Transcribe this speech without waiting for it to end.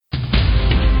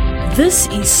This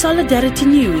is Solidarity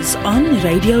News on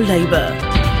Radio Labour.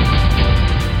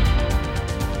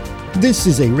 This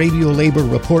is a Radio Labour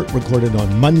report recorded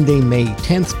on Monday, May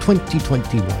 10th,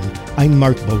 2021. I'm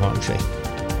Mark Boulanger.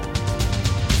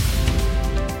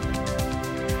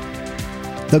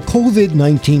 The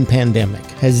COVID-19 pandemic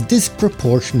has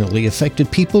disproportionately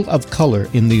affected people of colour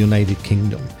in the United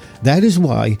Kingdom. That is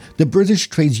why the British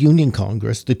Trades Union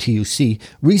Congress, the TUC,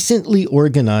 recently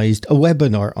organised a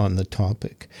webinar on the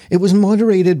topic. It was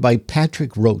moderated by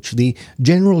Patrick Roach, the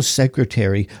General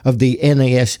Secretary of the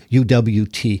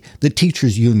NASUWT, the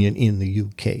teachers' union in the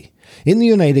UK. In the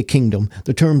United Kingdom,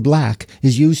 the term black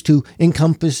is used to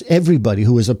encompass everybody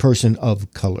who is a person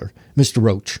of colour. Mr.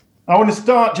 Roach. I want to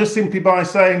start just simply by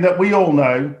saying that we all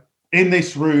know in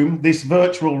this room, this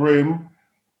virtual room,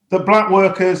 that black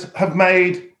workers have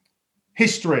made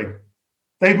history.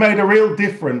 They've made a real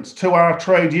difference to our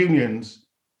trade unions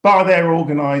by their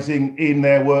organising in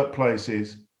their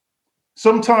workplaces,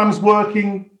 sometimes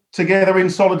working together in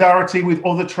solidarity with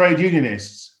other trade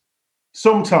unionists,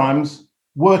 sometimes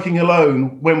working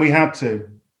alone when we had to.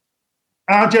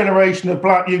 Our generation of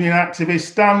black union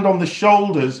activists stand on the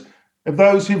shoulders of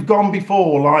those who've gone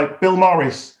before, like Bill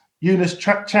Morris, Eunice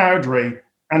Chowdhury,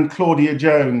 and Claudia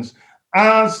Jones.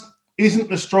 Ours isn't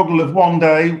the struggle of one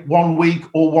day, 1 week,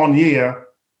 or 1 year.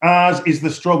 Ours is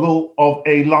the struggle of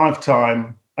a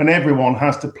lifetime, and everyone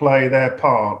has to play their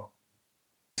part.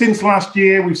 Since last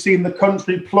year, we've seen the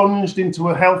country plunged into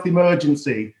a health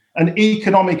emergency, an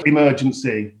economic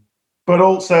emergency, but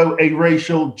also a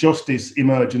racial justice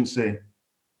emergency.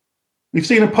 We've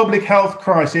seen a public health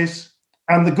crisis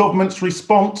and the government's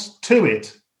response to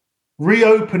it,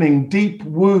 reopening deep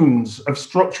wounds of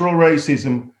structural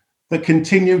racism that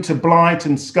continue to blight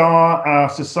and scar our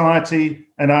society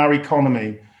and our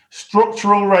economy.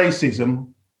 Structural racism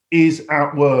is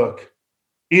at work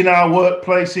in our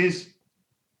workplaces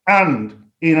and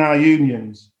in our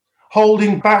unions,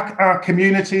 holding back our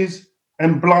communities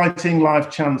and blighting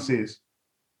life chances.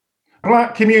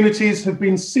 Black communities have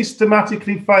been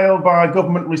systematically failed by a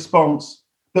government response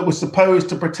that was supposed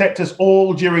to protect us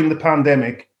all during the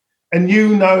pandemic. And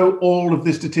you know all of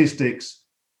the statistics.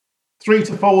 3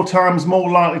 to 4 times more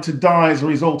likely to die as a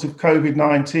result of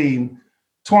COVID-19,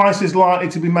 twice as likely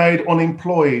to be made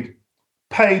unemployed,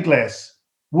 paid less,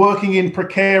 working in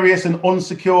precarious and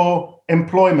unsecure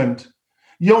employment.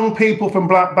 Young people from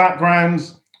black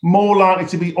backgrounds more likely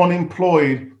to be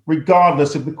unemployed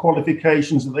regardless of the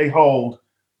qualifications that they hold.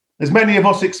 As many of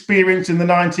us experienced in the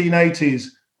 1980s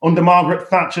under Margaret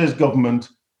Thatcher's government,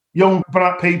 young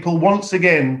black people once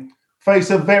again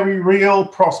face a very real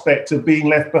prospect of being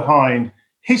left behind.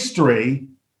 History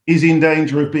is in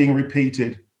danger of being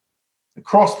repeated.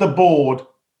 Across the board,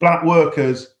 black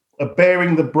workers are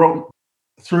bearing the brunt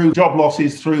through job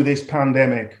losses through this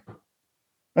pandemic.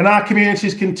 And our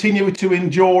communities continue to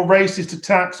endure racist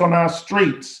attacks on our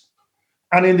streets.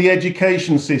 And in the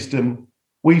education system,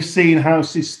 we've seen how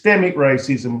systemic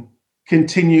racism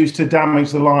continues to damage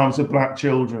the lives of black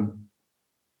children.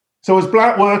 So as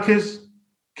black workers,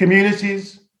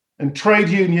 communities and trade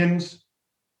unions,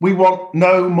 we want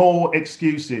no more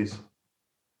excuses.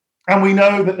 And we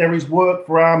know that there is work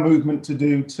for our movement to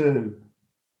do too.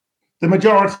 The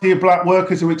majority of black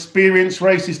workers who experience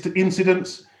racist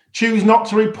incidents choose not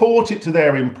to report it to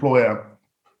their employer.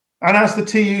 And as the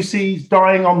TUC's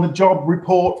Dying on the Job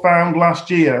report found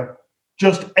last year,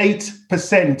 just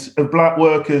 8% of black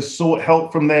workers sought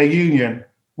help from their union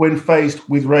when faced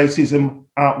with racism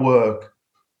at work.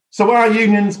 So our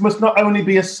unions must not only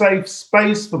be a safe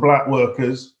space for black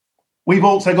workers, we've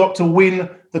also got to win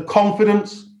the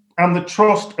confidence and the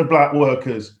trust of black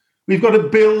workers. We've got to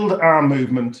build our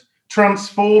movement,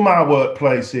 transform our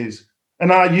workplaces,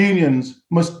 and our unions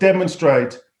must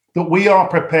demonstrate that we are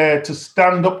prepared to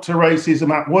stand up to racism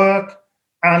at work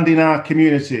and in our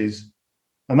communities.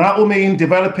 And that will mean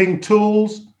developing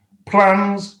tools,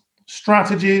 plans,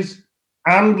 strategies,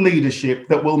 and leadership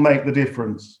that will make the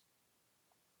difference.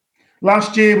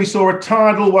 Last year, we saw a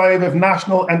tidal wave of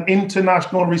national and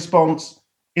international response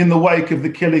in the wake of the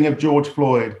killing of George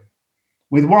Floyd.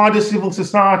 With wider civil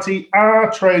society, our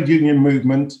trade union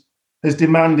movement has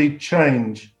demanded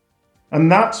change.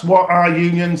 And that's what our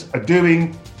unions are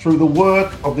doing through the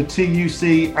work of the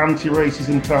TUC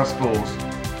Anti-Racism Task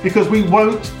Force. Because we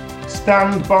won't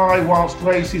stand by whilst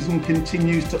racism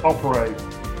continues to operate.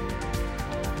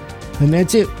 And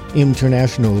that's it.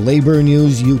 International labour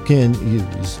news you can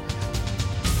use.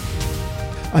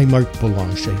 I'm Mark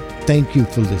Boulanger. Thank you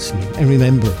for listening. And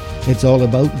remember, it's all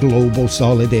about global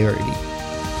solidarity.